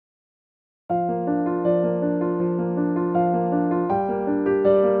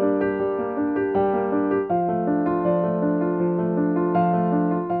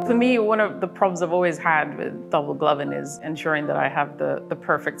me, one of the problems I've always had with double gloving is ensuring that I have the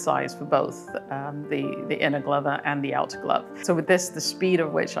perfect size for both the inner glove and the outer glove. So with this, the speed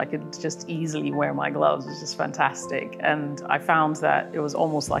of which I could just easily wear my gloves was just fantastic. And I found that it was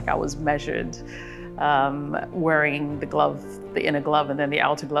almost like I was measured wearing the glove, the inner glove, and then the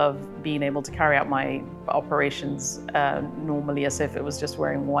outer glove, being able to carry out my operations normally as if it was just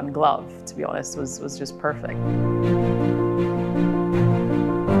wearing one glove, to be honest, was just perfect.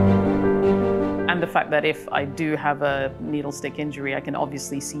 And the fact that if I do have a needle stick injury, I can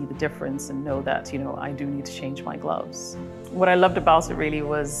obviously see the difference and know that, you know, I do need to change my gloves. What I loved about it really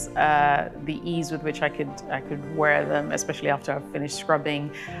was the ease with which I could wear them, especially after I've finished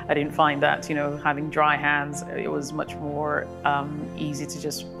scrubbing. I didn't find that, you know, having dry hands, it was much more easy to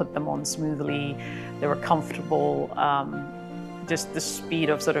just put them on smoothly. They were comfortable. Just the speed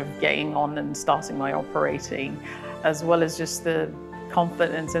of sort of getting on and starting my operating, as well as just the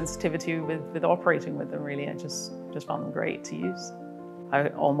comfort and sensitivity with operating with them, really. I just found them great to use. I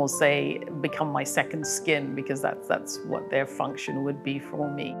almost say become my second skin, because that's what their function would be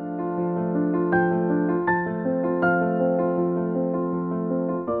for me.